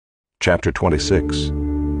Chapter 26.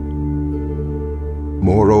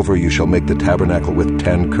 Moreover, you shall make the tabernacle with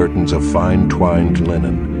 10 curtains of fine twined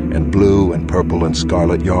linen, and blue and purple and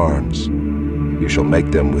scarlet yarns. You shall make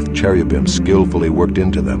them with cherubim skillfully worked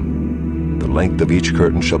into them. The length of each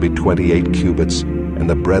curtain shall be 28 cubits, and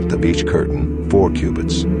the breadth of each curtain 4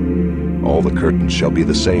 cubits. All the curtains shall be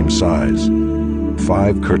the same size.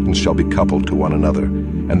 5 curtains shall be coupled to one another,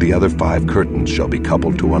 and the other 5 curtains shall be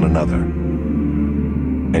coupled to one another.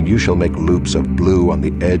 And you shall make loops of blue on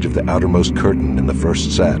the edge of the outermost curtain in the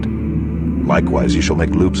first set. Likewise you shall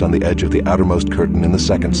make loops on the edge of the outermost curtain in the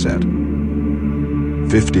second set.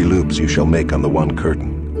 50 loops you shall make on the one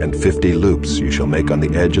curtain, and 50 loops you shall make on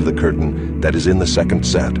the edge of the curtain that is in the second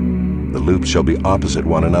set. The loops shall be opposite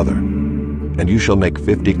one another. And you shall make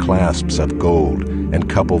 50 clasps of gold, and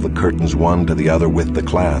couple the curtains one to the other with the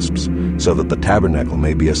clasps, so that the tabernacle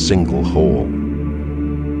may be a single whole.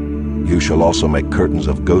 You shall also make curtains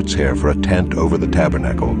of goat's hair for a tent over the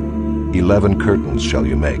tabernacle. 11 curtains shall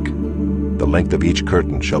you make. The length of each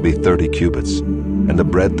curtain shall be 30 cubits, and the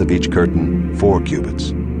breadth of each curtain 4 cubits.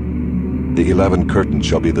 The 11 curtains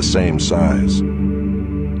shall be the same size.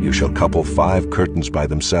 You shall couple 5 curtains by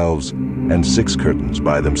themselves, and 6 curtains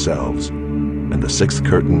by themselves. And the 6th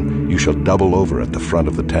curtain you shall double over at the front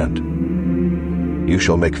of the tent. You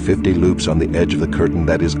shall make 50 loops on the edge of the curtain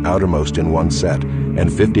that is outermost in one set,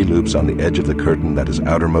 and 50 loops on the edge of the curtain that is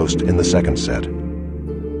outermost in the second set.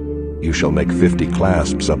 You shall make 50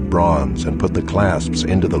 clasps of bronze, and put the clasps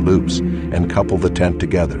into the loops, and couple the tent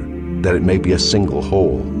together, that it may be a single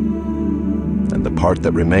whole. And the part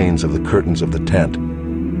that remains of the curtains of the tent,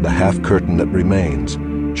 the half curtain that remains,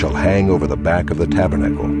 shall hang over the back of the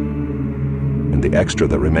tabernacle. And the extra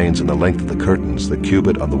that remains in the length of the curtains, the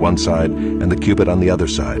cubit on the one side and the cubit on the other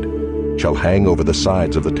side, shall hang over the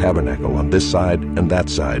sides of the tabernacle on this side and that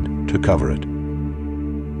side to cover it.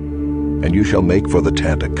 And you shall make for the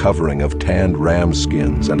tent a covering of tanned ram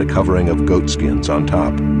skins and a covering of goat skins on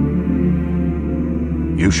top.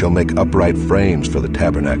 You shall make upright frames for the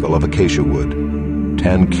tabernacle of acacia wood.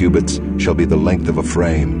 10 cubits shall be the length of a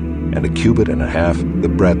frame, and 1.5 cubits the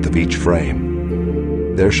breadth of each frame.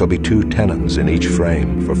 There shall be 2 tenons in each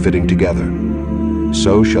frame for fitting together.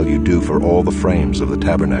 So shall you do for all the frames of the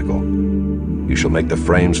tabernacle. You shall make the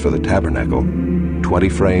frames for the tabernacle, 20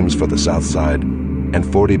 frames for the south side, and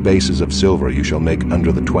 40 bases of silver you shall make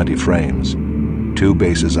under the 20 frames, 2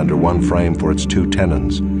 bases under one frame for its 2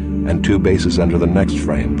 tenons, and 2 bases under the next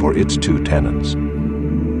frame for its 2 tenons.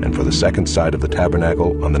 And for the second side of the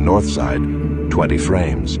tabernacle, on the north side, 20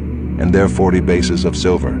 frames, and there 40 bases of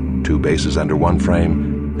silver, 2 bases under one frame,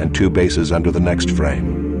 and 2 bases under the next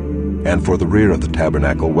frame. And for the rear of the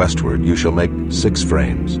tabernacle westward you shall make 6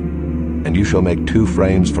 frames. And you shall make 2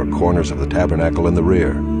 frames for corners of the tabernacle in the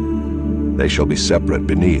rear. They shall be separate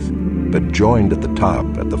beneath, but joined at the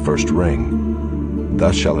top at the first ring.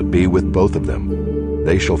 Thus shall it be with both of them.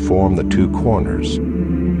 They shall form the 2 corners.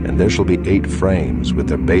 And there shall be 8 frames with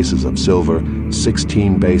their bases of silver,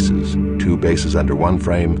 16 bases, 2 bases under one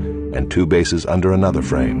frame, and 2 bases under another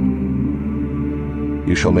frame.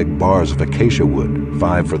 You shall make bars of acacia wood,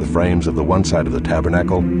 5 for the frames of the one side of the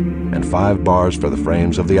tabernacle, and 5 bars for the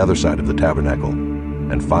frames of the other side of the tabernacle,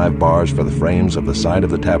 and 5 bars for the frames of the side of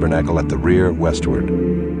the tabernacle at the rear westward.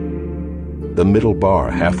 The middle bar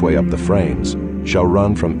halfway up the frames shall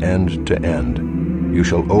run from end to end. You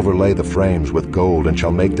shall overlay the frames with gold, and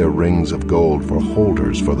shall make their rings of gold for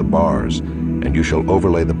holders for the bars, and you shall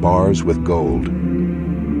overlay the bars with gold.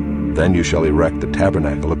 Then you shall erect the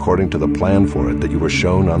tabernacle according to the plan for it that you were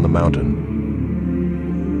shown on the mountain.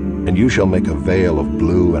 And you shall make a veil of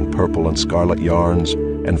blue and purple and scarlet yarns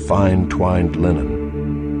and fine twined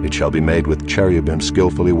linen. It shall be made with cherubim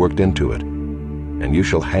skillfully worked into it. And you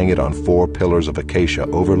shall hang it on 4 pillars of acacia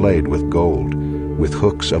overlaid with gold, with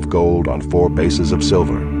hooks of gold on 4 bases of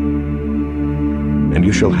silver. And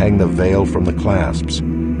you shall hang the veil from the clasps,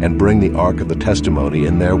 and bring the ark of the testimony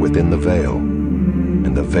in there within the veil.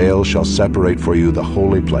 And the veil shall separate for you the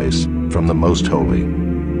holy place from the most holy.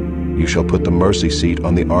 You shall put the mercy seat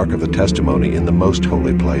on the ark of the testimony in the most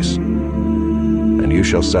holy place. And you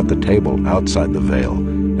shall set the table outside the veil,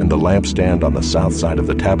 and the lampstand on the south side of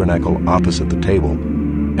the tabernacle opposite the table,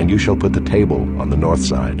 and you shall put the table on the north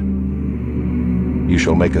side. You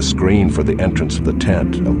shall make a screen for the entrance of the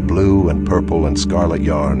tent of blue and purple and scarlet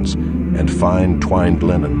yarns, and fine twined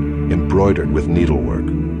linen, embroidered with needlework.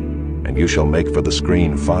 And you shall make for the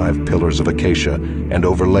screen 5 pillars of acacia, and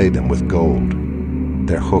overlay them with gold.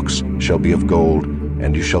 Their hooks shall be of gold,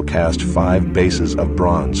 and you shall cast 5 bases of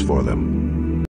bronze for them.